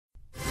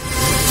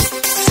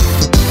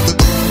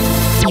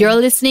You're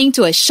listening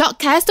to a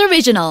Shockcast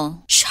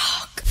original.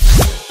 Shock.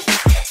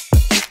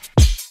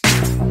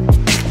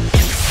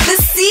 The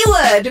C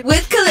Word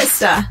with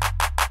Callista.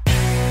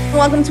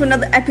 Welcome to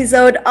another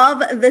episode of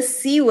The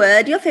C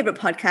Word, your favorite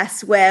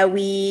podcast where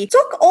we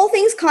talk all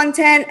things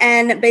content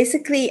and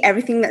basically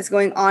everything that's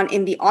going on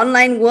in the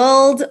online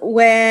world,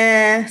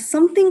 where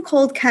something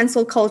called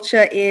cancel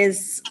culture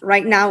is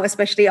right now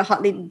especially a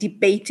hotly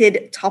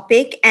debated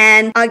topic.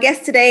 And our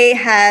guest today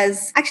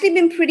has actually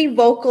been pretty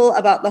vocal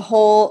about the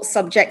whole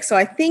subject, so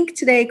I think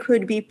today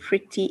could be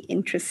pretty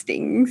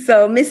interesting.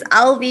 So Miss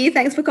Alvy,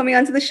 thanks for coming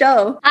onto the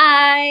show.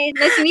 Hi,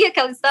 nice to meet you,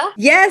 Callista.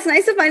 Yes,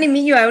 nice to finally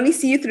meet you. I only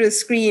see you through the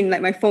screen,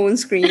 like my phone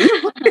screen.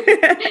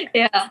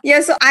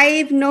 Yeah, so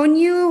I've known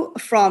you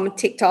from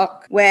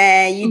TikTok,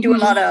 where you do a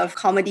lot of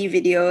comedy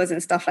videos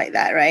and stuff like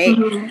that, right?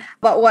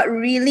 But what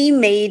really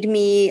made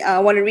me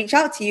want to reach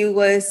out to you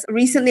was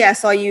recently I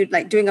saw you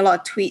like doing a lot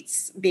of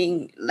tweets,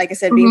 being, like I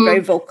said, being very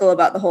vocal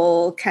about the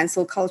whole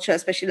cancel culture,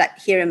 especially like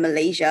here in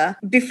Malaysia.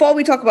 Before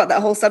we talk about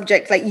that whole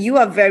subject, like you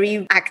are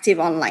very active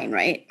online,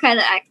 right? Kind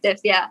of active,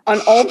 yeah.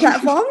 On all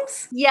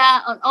platforms?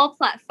 Yeah, on all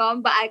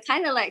platforms, but I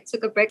kind of like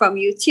took a break from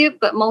YouTube,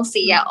 but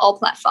mostly, yeah, all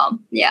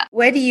platform. Yeah.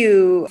 Where do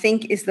you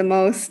think is the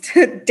most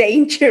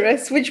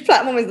dangerous? Which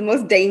platform is the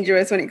most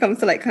dangerous when it comes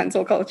to like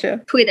cancel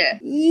culture? Twitter.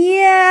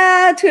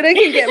 Yeah, Twitter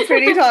can get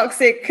pretty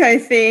toxic, I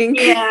think.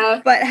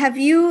 Yeah. But have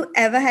you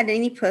ever had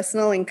any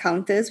personal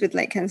encounters with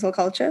like cancel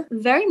culture?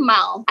 Very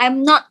mild.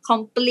 I'm not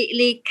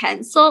completely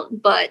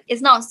cancelled, but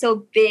it's not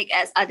so big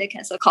as other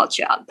cancel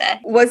culture out there.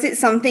 Was it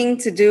something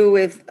to do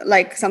with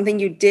like something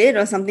you did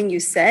or something you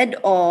said?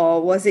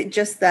 Or was it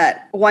just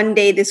that one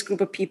day this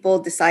group of people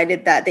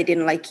decided that they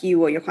didn't like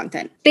you or your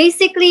content?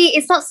 Basically,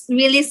 it's not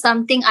really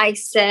something I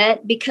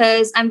said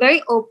because I'm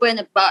very open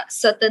about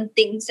certain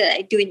things that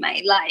I do in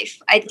my life.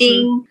 I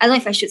think, I don't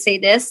know if I should say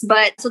this,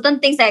 but certain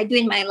things that I do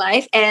in my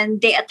life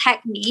and they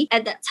attack me.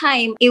 At that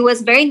time, it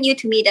was very new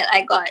to me that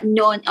I got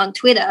known on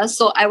Twitter.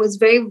 So I was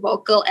very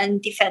vocal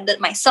and defended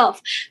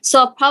myself.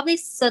 So probably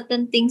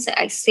certain things that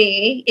I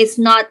say is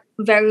not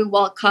very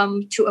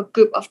welcome to a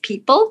group of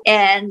people,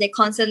 and they're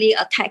constantly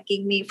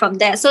attacking me from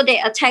there. So they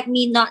attack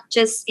me not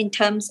just in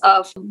terms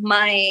of what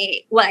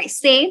I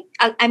say.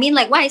 I mean,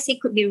 like what I say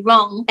could be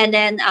wrong, and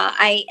then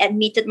I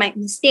admitted my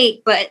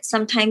mistake. But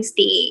sometimes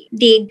they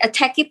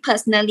attack you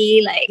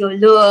personally, like your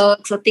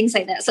looks or things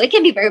like that. So it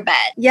can be very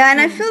bad. Yeah, and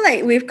I feel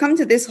like we've come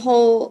to this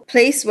whole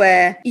place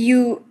where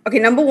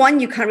number one,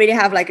 you can't really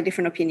have like a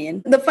different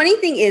opinion. The funny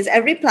thing is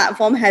every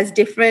platform has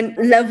different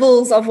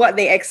levels of what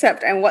they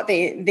accept and what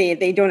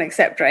they don't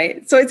accept,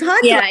 right? So it's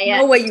hard to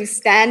know where you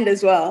stand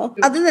as well.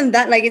 Other than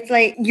that, like it's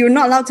like you're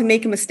not allowed to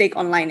make a mistake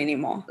online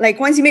anymore. Like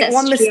once you make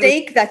one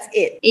mistake, that's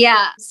it.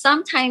 Yeah.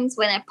 Sometimes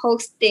when I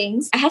post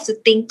things, I have to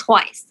think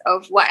twice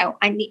of what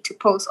I need to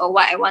post or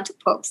what I want to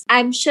post.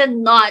 I'm sure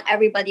not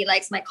everybody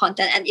likes my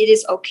content and it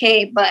is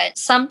okay, but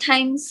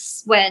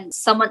sometimes when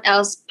someone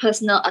else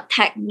personal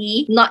attack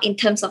me, not in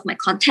terms of my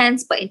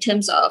contents, but in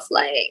terms of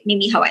like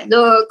maybe how I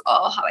look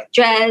or how I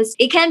dress,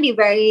 it can be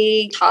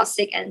very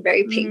toxic and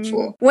very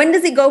painful. When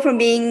does it go from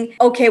being,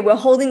 okay, we're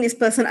holding this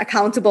person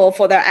accountable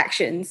for their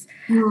actions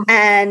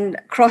and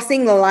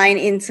crossing the line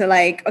into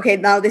like, okay,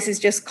 now this is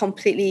just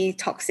completely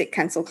toxic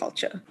cancel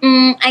culture?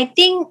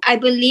 I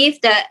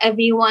believe that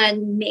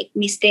everyone make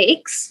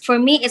mistakes. For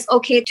me, it's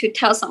okay to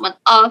tell someone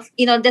off.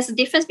 You know, there's a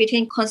difference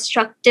between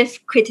constructive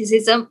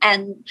criticism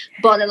and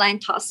borderline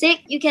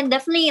toxic. You can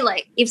definitely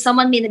like, if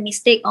someone made a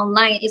mistake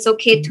online, it's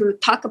okay to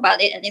talk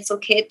about it and it's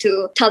okay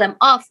to tell them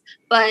off.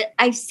 But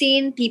I've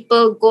seen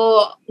people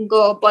go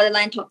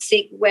borderline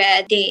toxic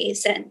where they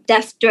send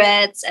death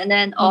threats and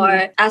then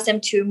or ask them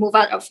to move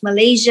out of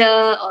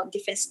Malaysia or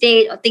different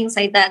state or things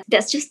like that.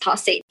 That's just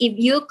toxic. If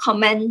you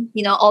comment,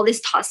 all this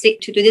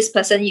toxic to this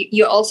person,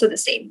 you're also the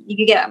same.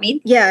 You get what I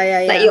mean?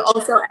 Yeah. Like you're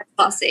also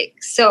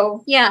toxic.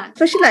 So yeah.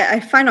 Especially like I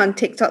find on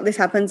TikTok this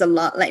happens a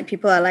lot. Like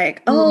people are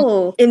like,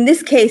 oh, in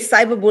this case,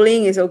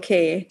 cyberbullying is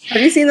okay.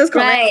 Have you seen those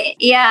comments? Right.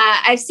 Yeah,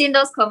 I've seen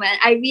those comments.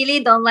 I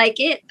really don't like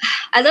it.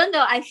 I don't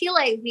know. I feel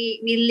like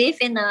we live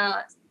in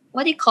a,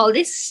 what do you call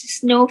this?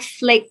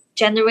 Snowflake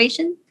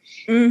generation?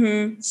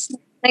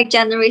 Snowflake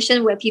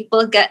generation where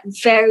people get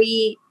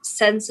very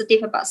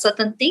sensitive about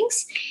certain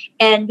things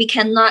and we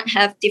cannot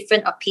have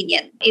different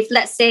opinion. If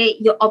let's say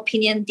your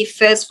opinion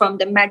differs from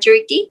the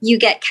majority, you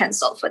get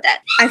cancelled for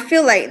that. I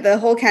feel like the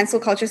whole cancel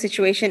culture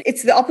situation,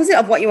 it's the opposite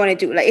of what you want to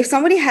do. Like if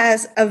somebody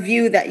has a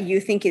view that you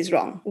think is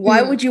wrong,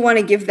 why would you want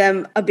to give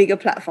them a bigger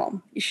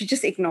platform? You should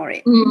just ignore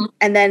it.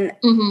 And then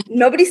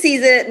nobody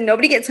sees it,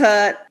 nobody gets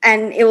hurt,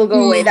 and it will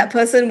go away. That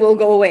person will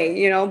go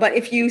away, But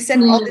if you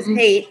send all this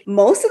hate,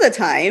 most of the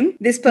time,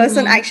 this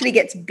person actually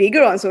gets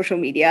bigger on social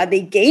media.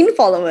 They gain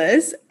followers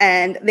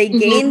and they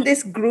gain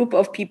this group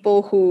of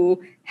people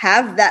who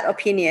have that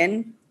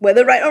opinion,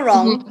 whether right or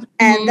wrong,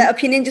 and that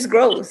opinion just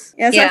grows.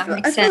 So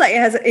I feel like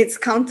it's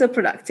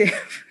counterproductive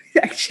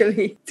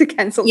actually to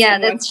cancel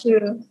someone. That's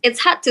true. It's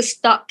hard to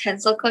stop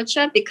cancel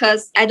culture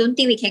because I don't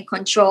think we can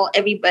control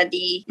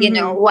everybody,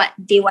 what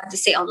they want to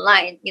say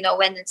online.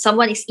 When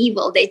someone is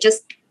evil, they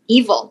just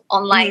evil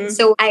online.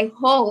 So I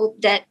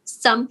hope that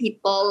some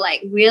people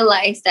like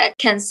realize that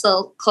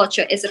cancel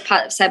culture is a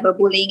part of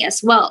cyberbullying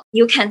as well.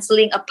 You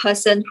canceling a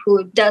person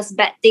who does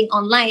bad thing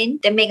online,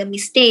 they make a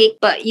mistake,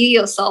 but you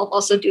yourself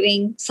also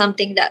doing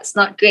something that's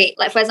not great.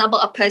 Like for example,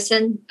 a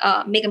person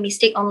make a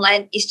mistake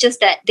online, it's just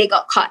that they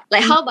got caught.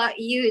 Like how about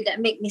you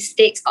that make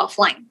mistakes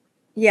offline?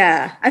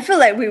 Yeah, I feel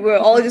like we were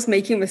all just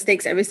making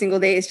mistakes every single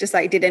day. It's just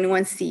like, did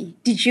anyone see?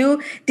 Did you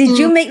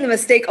make the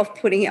mistake of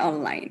putting it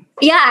online?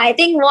 Yeah, I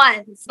think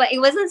once, but it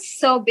wasn't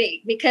so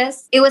big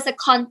because it was a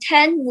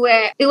content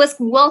where it was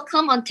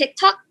welcome on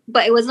TikTok,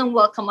 but it wasn't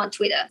welcome on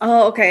Twitter.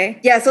 Oh, okay.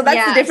 Yeah, so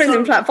that's the difference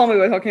in platform we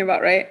were talking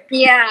about, right?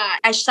 Yeah,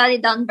 I shut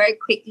it down very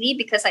quickly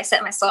because I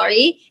said my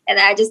sorry and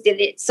I just did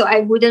it. So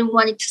I wouldn't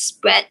want it to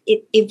spread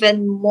it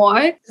even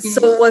more.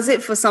 So was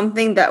it for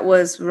something that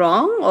was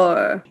wrong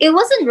or? It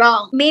wasn't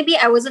wrong. Maybe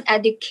I wasn't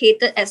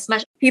educated as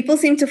much. People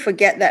seem to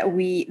forget that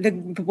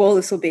the world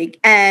is so big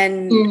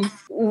and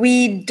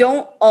we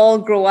don't all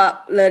grow up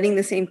learning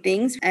the same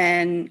things,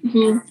 and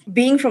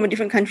being from a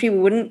different country, we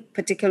wouldn't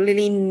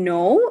particularly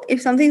know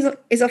if something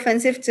is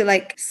offensive to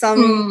like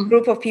some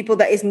group of people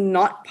that is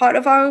not part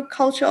of our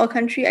culture or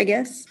country, I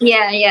guess.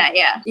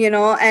 Yeah. You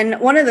know,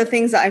 and one of the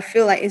things that I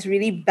feel like is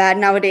really bad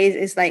nowadays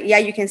is like, yeah,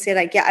 you can say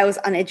like, yeah, I was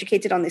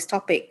uneducated on this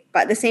topic.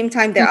 But at the same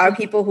time, there are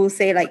people who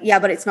say like, yeah,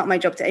 but it's not my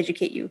job to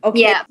educate you. Okay,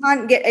 you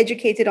can't get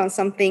educated on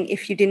something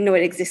if you didn't know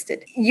it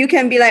existed. You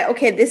can be like,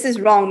 okay, this is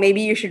wrong.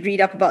 Maybe you should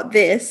read up about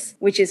this,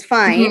 which is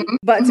fine.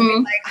 But to be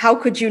like, how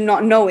could you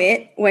not know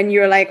it when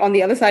you're like on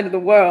the other side of the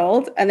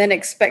world and then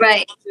expect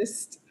to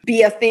just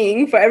be a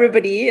thing for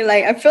everybody?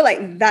 Like, I feel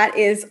like that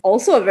is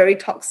also a very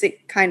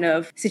toxic kind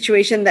of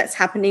situation that's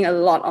happening a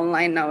lot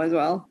online now as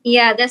well.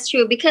 Yeah, that's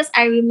true. Because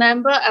I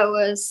remember I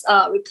was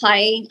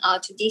replying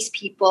to these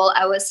people.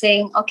 I was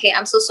saying, okay,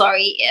 I'm so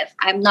sorry if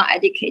I'm not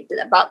educated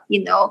about,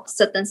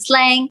 certain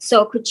slang.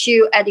 So could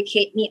you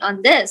educate me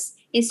on this?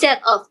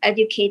 Instead of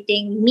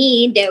educating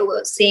me, they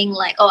were saying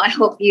like, oh, I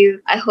hope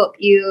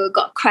you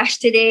got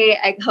crashed today.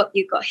 I hope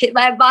you got hit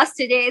by a bus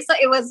today. So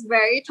it was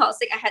very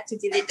toxic. I had to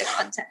delete the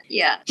content.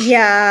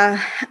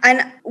 Yeah.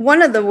 And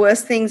one of the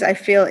worst things I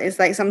feel is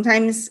like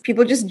sometimes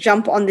people just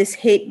jump on this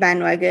hate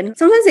bandwagon.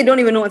 Sometimes they don't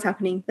even know what's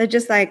happening. They're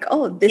just like,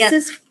 oh, this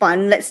is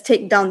fun. Let's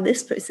take down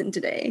this person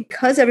today.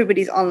 Because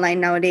everybody's online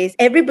nowadays,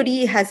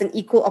 everybody has an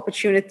equal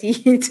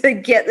opportunity to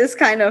get this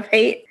kind of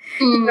hate.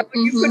 You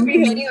could be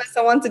hating on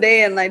someone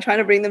today and like trying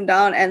to bring them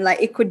down, and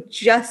like it could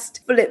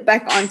just flip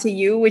back onto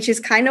you, which is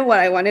kind of what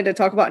I wanted to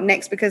talk about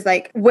next. Because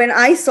like when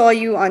I saw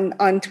you on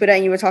Twitter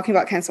and you were talking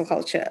about cancel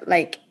culture,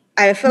 like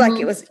I feel like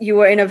you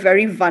were in a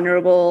very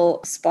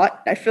vulnerable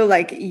spot. I feel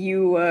like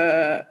you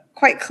were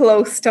quite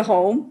close to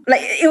home.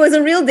 Like it was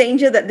a real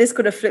danger that this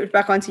could have flipped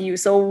back onto you.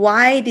 So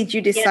why did you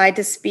decide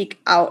to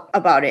speak out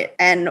about it?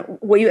 And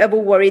were you ever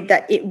worried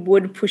that it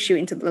would push you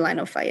into the line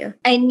of fire?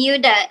 I knew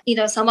that,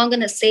 someone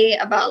gonna say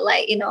about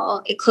like,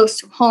 it close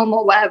to home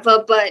or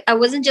whatever, but I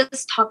wasn't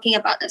just talking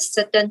about a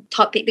certain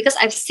topic because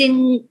I've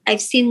seen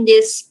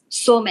this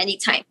so many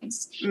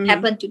times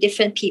happen to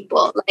different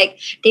people. Like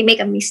they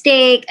make a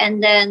mistake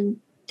and then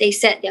they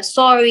said they're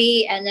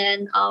sorry, and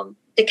then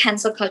the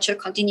cancel culture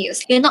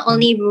continues. You're not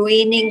only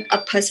ruining a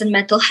person's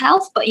mental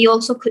health, but you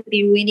also could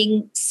be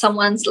ruining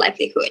someone's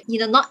livelihood.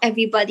 Not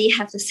everybody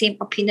has the same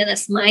opinion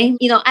as mine.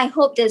 I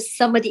hope there's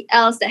somebody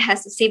else that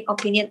has the same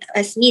opinion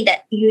as me,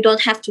 that you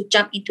don't have to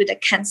jump into the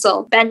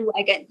cancel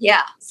bandwagon.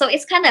 Yeah. So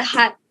it's kind of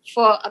hard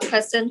for a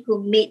person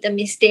who made the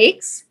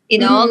mistakes,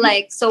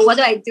 like, so what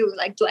do I do?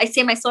 Like, do I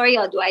say my sorry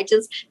or do I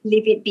just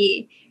leave it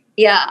be?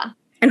 Yeah.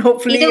 And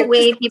hopefully either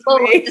way, people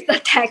will just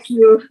attack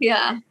you.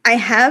 Yeah. I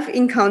have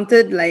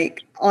encountered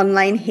like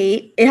online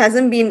hate. It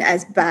hasn't been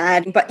as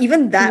bad, but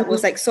even that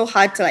was like so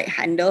hard to like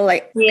handle.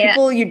 Like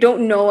people you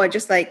don't know are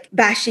just like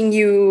bashing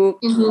you,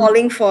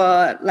 calling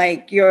for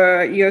like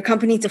your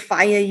company to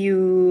fire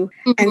you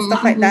and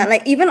stuff like that.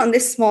 Like even on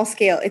this small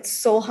scale, it's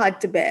so hard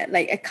to bear.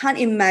 Like I can't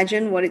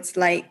imagine what it's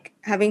like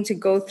having to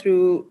go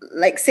through,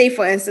 like say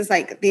for instance,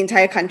 like the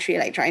entire country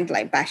like trying to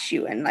like bash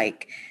you and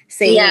like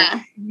saying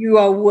you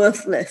are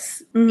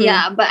worthless.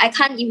 Yeah, but I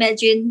can't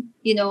imagine,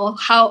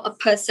 how a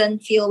person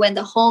feel when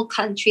the whole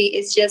country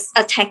is just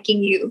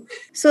attacking you.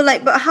 So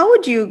like, but how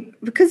would you,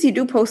 because you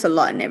do post a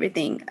lot and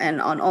everything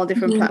and on all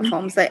different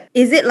platforms, like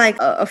is it like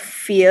a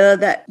fear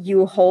that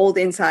you hold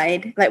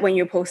inside like when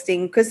you're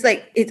posting? Because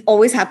like it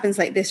always happens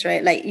like this,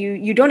 right? Like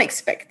you don't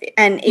expect it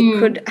and it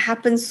could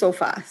happen so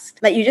fast.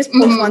 Like you just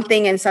post one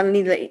thing and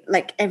suddenly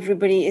like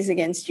everybody is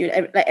against you,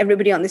 like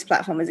everybody on this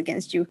platform is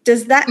against you.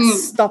 Does that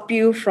stop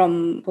you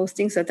from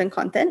posting certain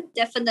content?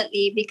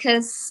 Definitely,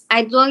 because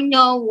I don't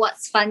know what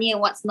what's funny and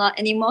what's not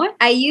anymore.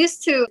 I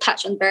used to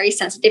touch on very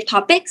sensitive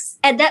topics.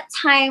 At that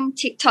time,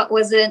 TikTok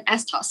wasn't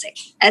as toxic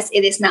as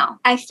it is now.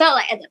 I felt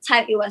like at the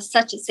time it was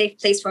such a safe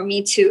place for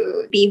me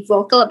to be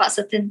vocal about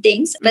certain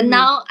things. But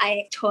now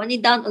I tone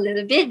it down a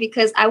little bit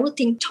because I would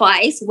think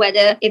twice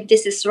whether if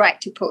this is right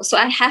to post. So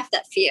I have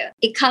that fear.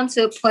 It comes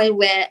to a point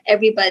where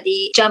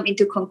everybody jump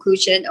into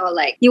conclusion or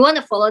like you want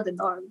to follow the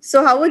norm.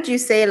 So how would you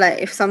say, like,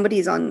 if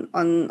somebody's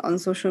on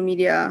social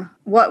media,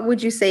 what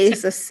would you say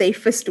is the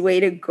safest way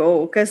to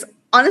go? Because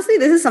honestly,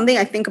 this is something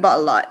I think about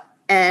a lot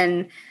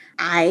and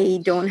I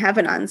don't have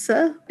an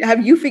answer.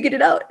 Have you figured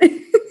it out?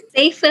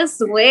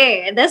 Safest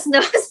way. There's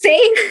no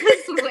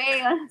safest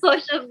way on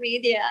social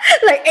media.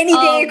 Like any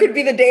day could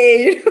be the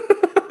day.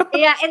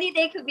 Yeah, any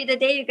day could be the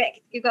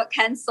day you got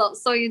cancelled,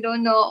 so you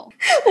don't know.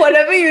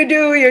 Whatever you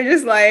do, you're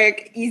just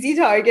like easy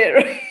target,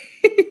 right?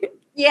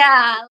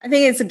 Yeah. I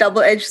think it's a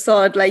double-edged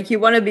sword. Like you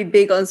want to be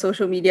big on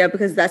social media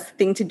because that's the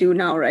thing to do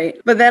now, right?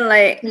 But then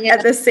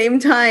at the same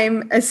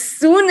time, as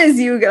soon as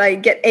you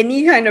like get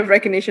any kind of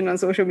recognition on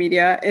social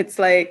media, it's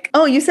like,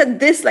 oh, you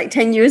said this like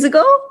 10 years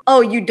ago?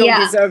 Oh, you don't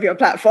deserve your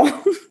platform.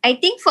 I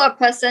think for a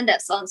person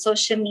that's on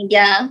social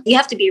media, you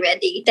have to be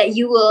ready that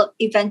you will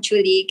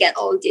eventually get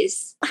all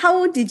this.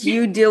 How did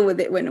you deal with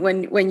it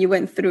when you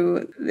went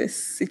through this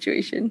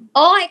situation?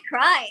 Oh, I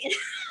cried.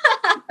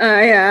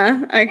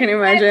 Yeah, I can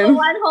imagine. For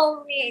one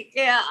whole week.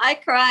 Yeah, I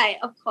cried,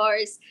 of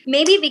course.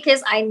 Maybe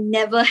because I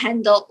never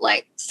handled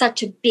like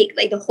such a big,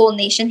 like the whole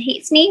nation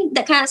hates me,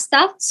 that kind of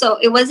stuff. So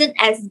it wasn't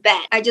as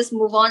bad. I just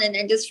move on and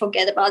then just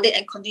forget about it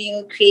and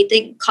continue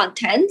creating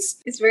content.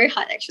 It's very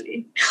hard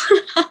actually.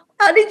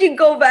 How did you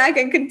go back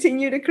and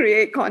continue to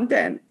create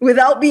content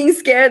without being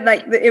scared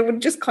like it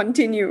would just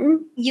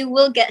continue? You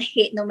will get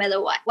hate no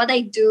matter what. What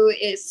I do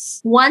is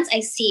once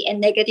I see a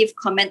negative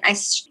comment,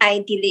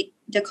 I delete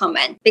the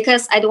comment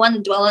because I don't want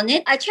to dwell on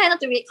it. I try not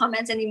to read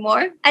comments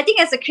anymore. I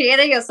think as a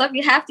creator yourself,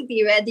 you have to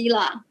be ready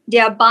lah. They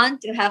are bound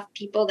to have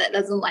people that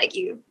doesn't like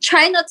you.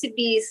 Try not to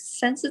be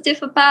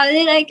sensitive about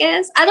it, I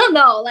guess. I don't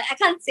know. Like I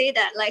can't say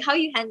that. Like how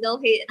you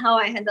handle hate and how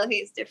I handle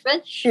hate is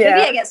different. Yeah.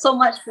 Maybe I get so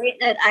much hate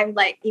that I'm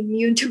like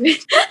immune to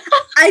it.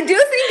 I do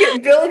think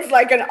it builds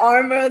like an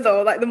armor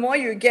though. Like the more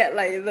you get,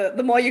 like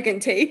the more you can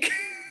take.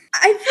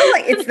 I feel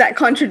like it's that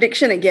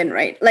contradiction again,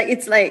 right? Like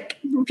it's like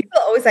people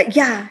are always like,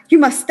 yeah, you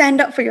must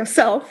stand up for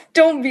yourself.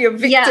 Don't be a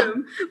victim.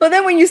 Yeah. But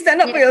then when you stand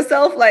up for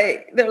yourself,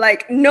 like they're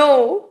like,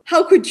 no,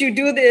 how could you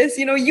do this?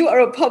 You know, you are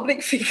a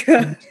public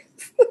figure.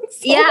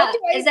 Yeah,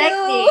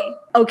 exactly.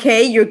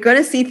 Okay, you're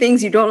gonna see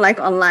things you don't like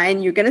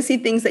online. You're gonna see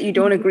things that you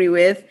don't agree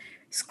with.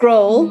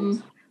 Scroll.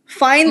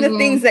 Find the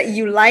things that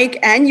you like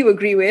and you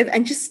agree with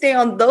and just stay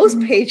on those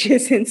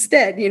pages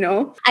instead, you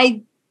know?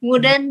 I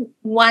wouldn't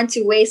want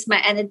to waste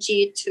my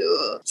energy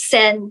to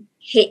send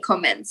hate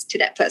comments to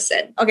that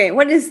person. Okay,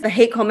 what is the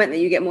hate comment that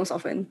you get most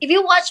often? If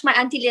you watch my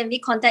Auntie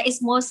Lianvi content,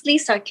 it's mostly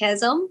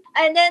sarcasm.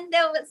 And then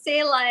they would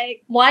say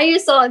like, why are you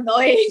so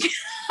annoying?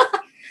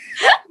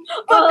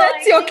 But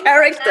that's your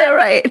character,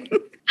 right?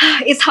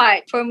 It's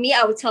hard. For me,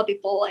 I would tell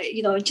people like,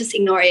 you know, just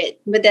ignore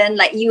it. But then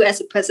like you as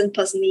a person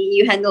personally,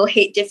 you handle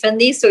hate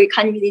differently. So you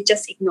can't really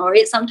just ignore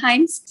it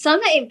sometimes.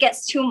 Sometimes it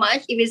gets too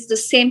much if it's the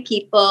same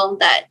people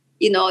that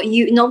you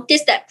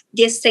notice that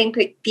these same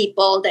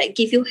people that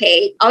give you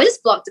hate, I'll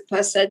just block the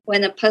person.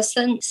 When a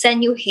person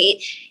send you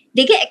hate,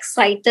 they get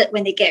excited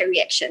when they get a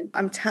reaction.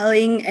 I'm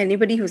telling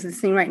anybody who's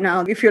listening right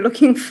now, if you're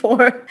looking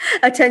for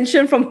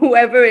attention from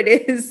whoever it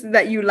is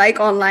that you like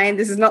online,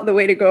 this is not the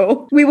way to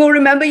go. We will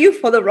remember you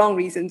for the wrong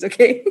reasons,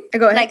 okay?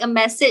 Go ahead. Like a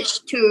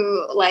message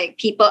to like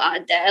people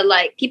out there,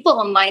 like people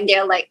online,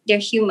 they're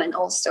human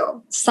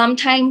also.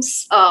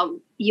 Sometimes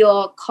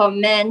your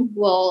comment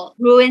will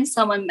ruin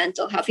someone's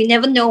mental health. You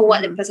never know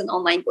what the person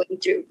online going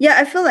through. Yeah,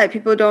 I feel like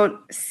people don't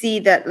see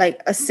that like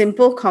a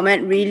simple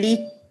comment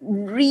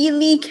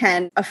really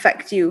can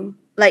affect you,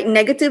 like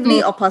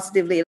negatively or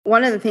positively.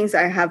 One of the things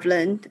I have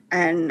learned,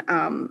 and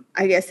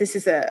I guess this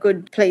is a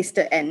good place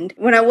to end.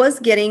 When I was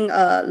getting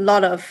a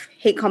lot of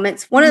hate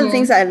comments, one of the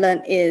things I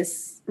learned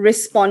is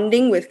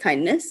responding with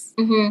kindness.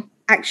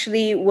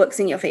 Actually works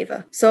in your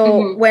favor.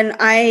 So when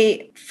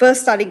I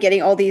first started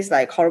getting all these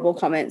like horrible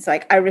comments,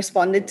 like I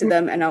responded to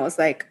them and I was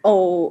like,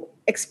 oh,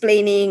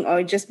 explaining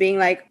or just being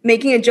like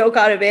making a joke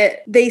out of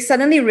it, they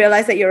suddenly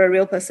realize that you're a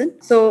real person.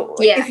 So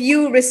if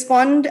you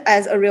respond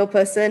as a real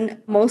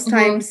person, most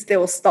times they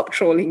will stop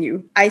trolling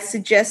you. I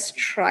suggest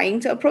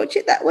trying to approach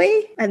it that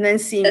way and then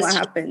seeing what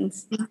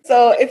happens.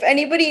 So if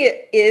anybody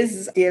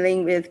is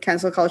dealing with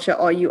cancel culture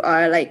or you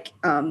are like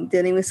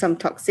dealing with some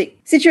toxic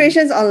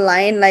situations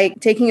online, like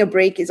taking a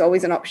break is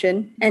always an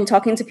option, and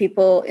talking to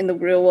people in the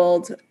real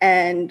world,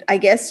 and I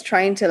guess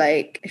trying to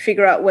like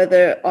figure out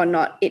whether or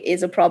not it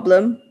is a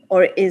problem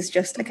or it is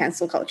just a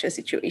cancel culture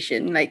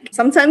situation. Like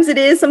sometimes it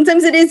is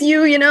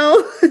you, you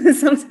know,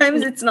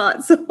 sometimes it's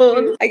not.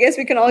 So I guess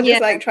we can all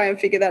just like try and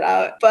figure that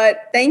out.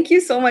 But thank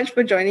you so much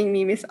for joining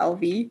me, Miss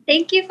Alvy.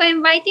 Thank you for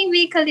inviting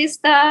me,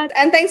 Callista.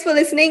 And thanks for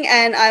listening,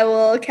 and I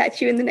will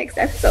catch you in the next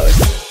episode.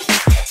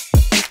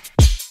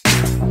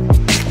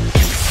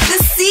 The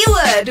C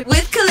Word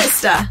with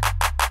Callista.